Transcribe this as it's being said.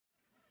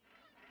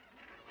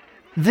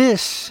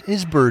This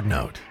is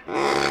BirdNote.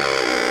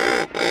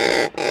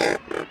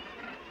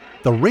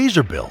 The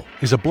razorbill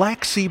is a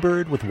black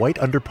seabird with white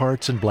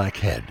underparts and black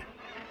head.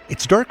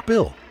 Its dark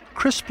bill,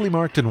 crisply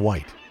marked in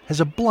white,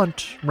 has a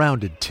blunt,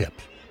 rounded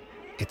tip.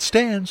 It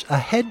stands a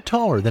head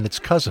taller than its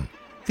cousin,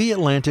 the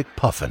Atlantic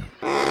puffin.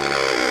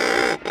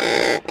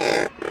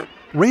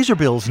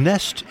 Razorbills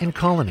nest in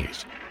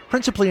colonies,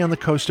 principally on the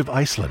coast of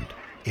Iceland,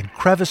 in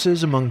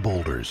crevices among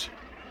boulders.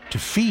 To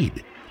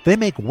feed, they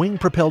make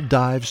wing-propelled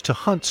dives to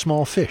hunt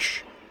small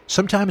fish,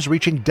 sometimes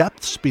reaching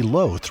depths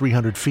below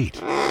 300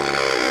 feet.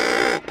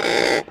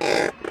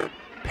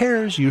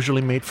 Pairs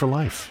usually mate for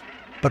life,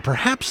 but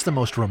perhaps the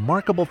most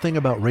remarkable thing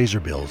about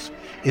razorbills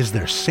is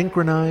their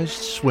synchronized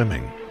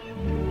swimming.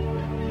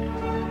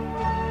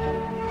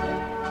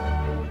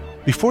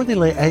 Before they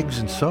lay eggs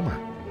in summer,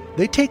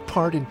 they take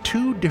part in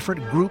two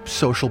different group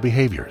social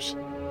behaviors.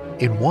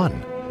 In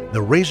one, the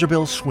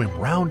razorbills swim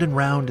round and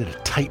round in a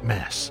tight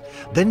mass,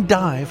 then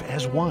dive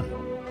as one.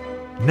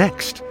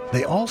 Next,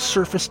 they all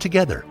surface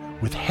together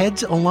with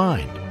heads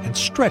aligned and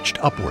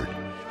stretched upward,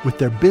 with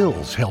their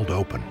bills held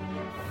open.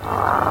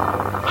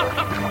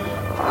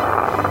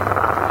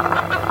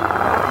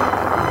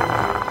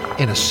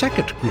 In a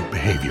second group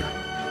behavior,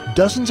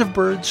 dozens of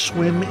birds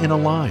swim in a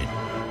line,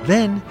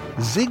 then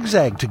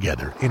zigzag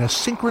together in a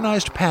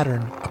synchronized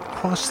pattern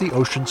across the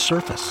ocean's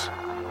surface.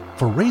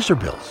 For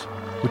razorbills,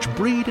 which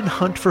breed and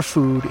hunt for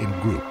food in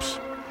groups,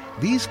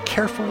 these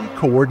carefully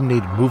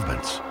coordinated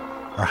movements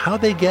are how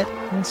they get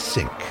in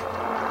sync.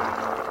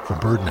 For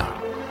BirdNote,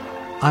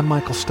 I'm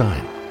Michael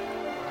Stein.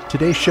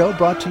 Today's show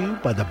brought to you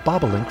by the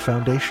Bobolink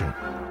Foundation.